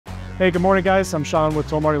Hey, good morning guys. I'm Sean with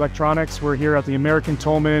TOMAR Electronics. We're here at the American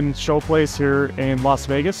Towman showplace here in Las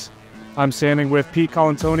Vegas. I'm standing with Pete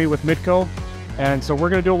Colantoni with Midco. And so we're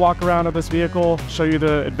gonna do a walk around of this vehicle, show you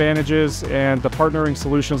the advantages and the partnering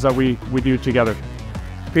solutions that we do together.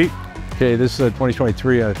 Pete? Okay, this is a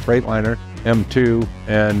 2023 Freightliner M2,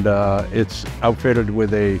 and it's outfitted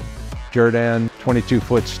with a Jerr-Dan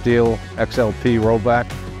 22-foot steel XLP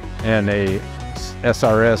rollback and a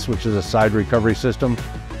SRS, which is a side recovery system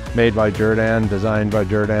made by Jerr-Dan, designed by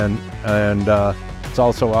Jerr-Dan, and it's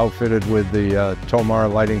also outfitted with the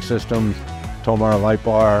TOMAR lighting system, TOMAR light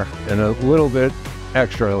bar, and a little bit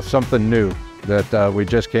extra, something new that we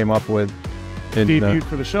just came up with. Debuted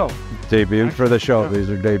for the show. Debuted for the show, yeah. These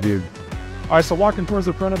are debuted. All right, so walking towards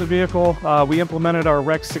the front of the vehicle, we implemented our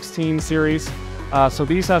Rec 16 series. So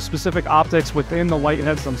these have specific optics within the light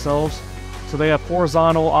heads themselves. So they have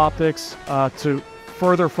horizontal optics to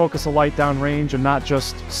further focus the light downrange and not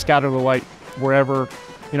just scatter the light wherever.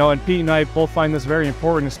 You know, and Pete and I both find this very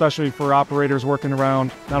important, especially for operators working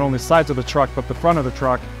around not only the sides of the truck, but the front of the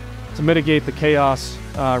truck to mitigate the chaos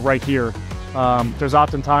right here. There's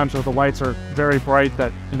often times where the lights are very bright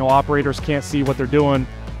that, you know, operators can't see what they're doing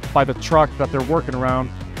by the truck that they're working around,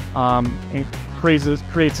 and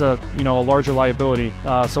creates a, you know, a larger liability.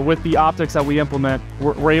 So with the optics that we implement,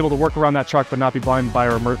 we're able to work around that truck but not be blinded by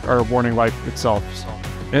our warning light itself. So.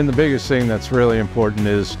 And the biggest thing that's really important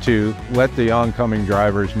is to let the oncoming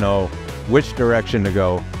drivers know which direction to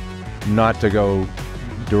go, not to go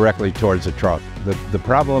directly towards the truck. The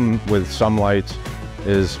problem with some lights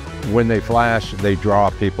is when they flash, they draw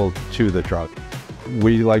people to the truck.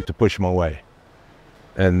 We like to push them away.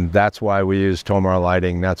 And that's why we use TOMAR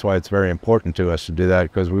lighting. That's why it's very important to us to do that,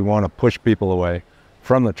 because we want to push people away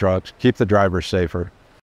from the trucks, keep the drivers safer.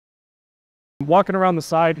 Walking around the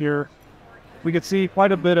side here, we could see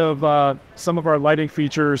quite a bit of some of our lighting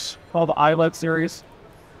features called the iLED series.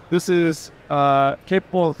 This is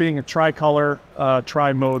capable of being a tricolor,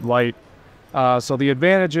 tri-mode light. So the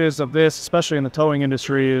advantages of this, especially in the towing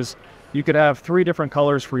industry, is you could have 3 different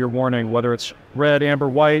colors for your warning, whether it's red, amber,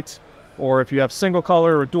 white, or if you have single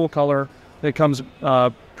color or dual color, it comes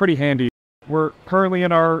pretty handy. We're currently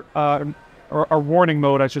in our warning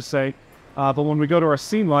mode, I should say. But when we go to our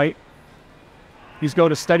scene light, these go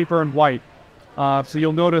to steady burn white. So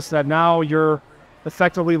you'll notice that now you're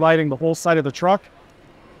effectively lighting the whole side of the truck.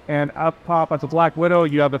 And up top at the Black Widow,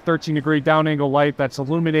 you have a 13-degree down angle light that's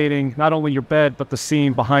illuminating not only your bed, but the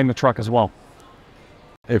scene behind the truck as well.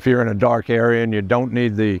 If you're in a dark area and you don't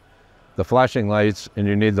need the flashing lights and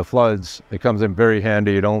you need the floods, it comes in very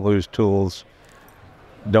handy. You don't lose tools,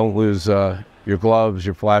 don't lose your gloves,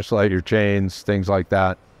 your flashlight, your chains, things like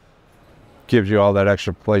that. Gives you all that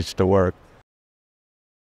extra place to work.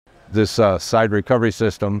 This side recovery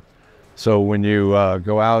system, so when you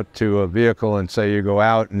go out to a vehicle and say you go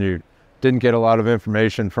out and you didn't get a lot of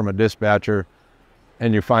information from a dispatcher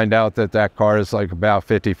and you find out that that car is like about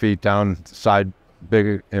 50 feet down side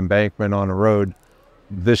big embankment on a road,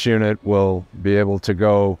 this unit will be able to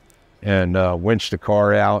go and winch the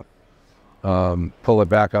car out, pull it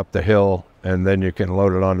back up the hill, and then you can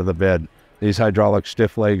load it onto the bed. These hydraulic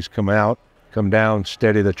stiff legs come out, come down,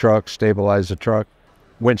 steady the truck, stabilize the truck,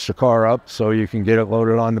 winch the car up so you can get it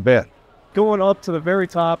loaded on the bed. Going up to the very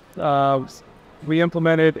top, we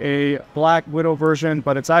implemented a Black Widow version,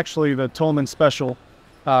 but it's actually the Towman Special.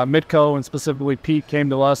 Midco, and specifically Pete, came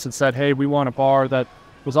to us and said, hey, we want a bar that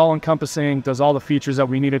was all-encompassing, does all the features that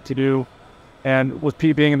we needed to do. And with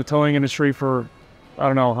Pete being in the towing industry for, I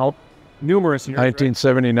don't know, how numerous years.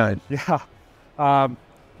 1979. Right? Yeah.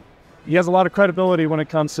 He has a lot of credibility when it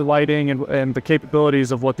comes to lighting and the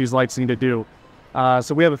capabilities of what these lights need to do.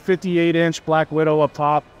 So we have a 58-inch Black Widow up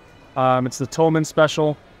top. It's the Towman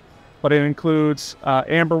Special, but it includes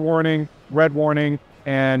amber warning, red warning,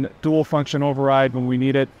 and dual function override when we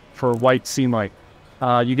need it for white scene light.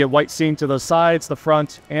 You get white scene to the sides, the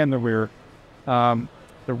front, and the rear. The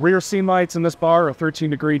rear scene lights in this bar are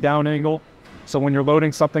 13-degree down angle. So when you're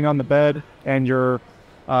loading something on the bed and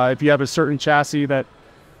if you have a certain chassis that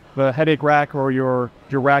the headache rack or your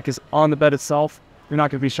rack is on the bed itself, you're not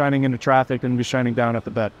going to be shining into traffic and be shining down at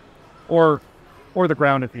the bed or the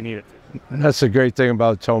ground if you need it. And that's the great thing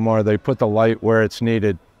about TOMAR. They put the light where it's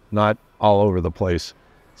needed, not all over the place.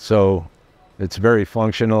 So it's very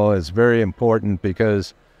functional. It's very important,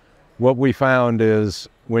 because what we found is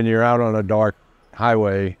when you're out on a dark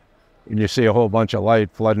highway and you see a whole bunch of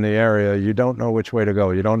light flooding the area, you don't know which way to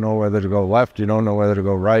go. You don't know whether to go left. You don't know whether to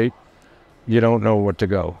go right. You don't know what to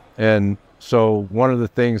go. And so one of the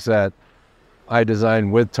things that I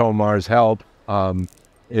designed with TOMAR's help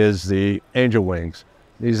is the angel wings.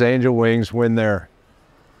 These angel wings, when they're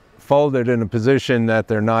folded in a position that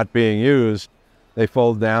they're not being used, they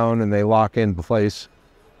fold down and they lock in place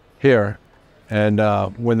here. And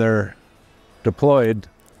when they're deployed,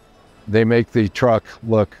 they make the truck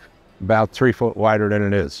look about 3 foot wider than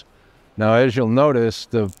it is. Now, as you'll notice,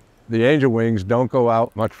 the angel wings don't go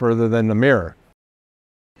out much further than the mirror.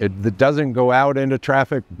 It doesn't go out into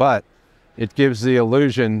traffic, but it gives the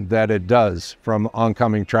illusion that it does from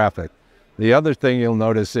oncoming traffic. The other thing you'll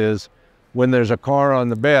notice is when there's a car on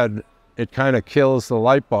the bed, it kind of kills the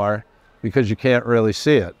light bar because you can't really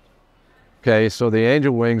see it. Okay, so the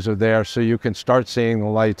angel wings are there so you can start seeing the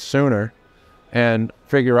lights sooner and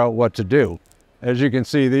figure out what to do. As you can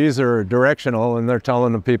see, these are directional and they're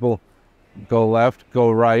telling the people, go left, go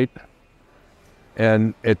right.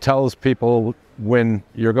 And it tells people when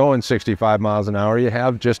you're going 65 miles an hour, you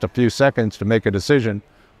have just a few seconds to make a decision.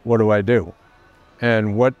 What do I do?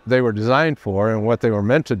 And what they were designed for and what they were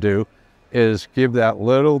meant to do is give that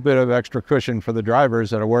little bit of extra cushion for the drivers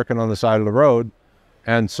that are working on the side of the road.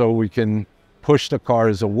 And so we can push the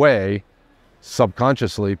cars away,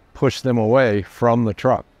 subconsciously push them away from the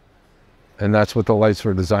truck. And that's what the lights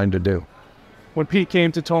were designed to do. When Pete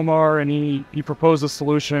came to Tomar and he proposed a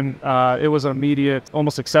solution, it was an immediate,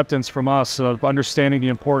 almost acceptance from us of understanding the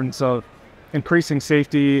importance of increasing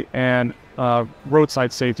safety and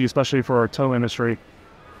roadside safety, especially for our tow industry.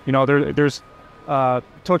 You know, there's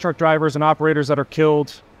tow truck drivers and operators that are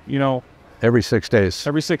killed, you know, every 6 days.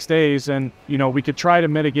 Every 6 days, and you know, we could try to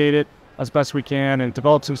mitigate it as best we can and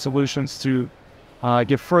develop some solutions to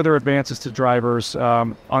give further advances to drivers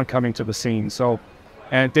oncoming to the scene. So.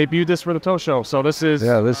 And debuted this for the tow show. So this is...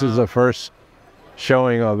 Yeah, this is the first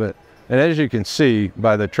showing of it. And as you can see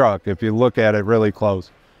by the truck, if you look at it really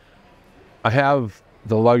close, I have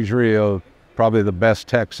the luxury of probably the best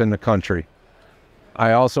techs in the country.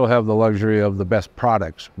 I also have the luxury of the best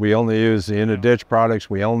products. We only use the in-a-ditch products.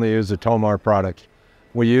 We only use the Tomar products.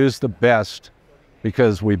 We use the best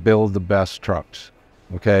because we build the best trucks,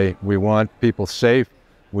 okay? We want people safe.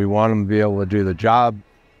 We want them to be able to do the job.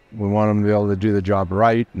 We want them to be able to do the job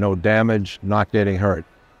right, no damage, not getting hurt,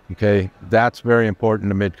 okay? That's very important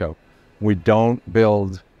to Midco. We don't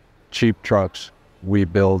build cheap trucks, we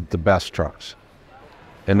build the best trucks.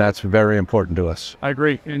 And that's very important to us. I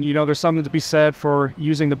agree. And you know, there's something to be said for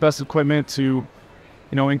using the best equipment to,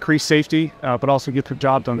 you know, increase safety, but also get the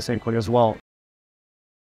job done the same way as well.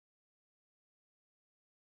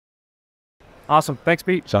 Awesome. Thanks,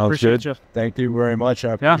 Pete. Sounds appreciate good. You. Thank you very much.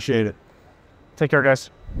 I appreciate it. Take care, guys.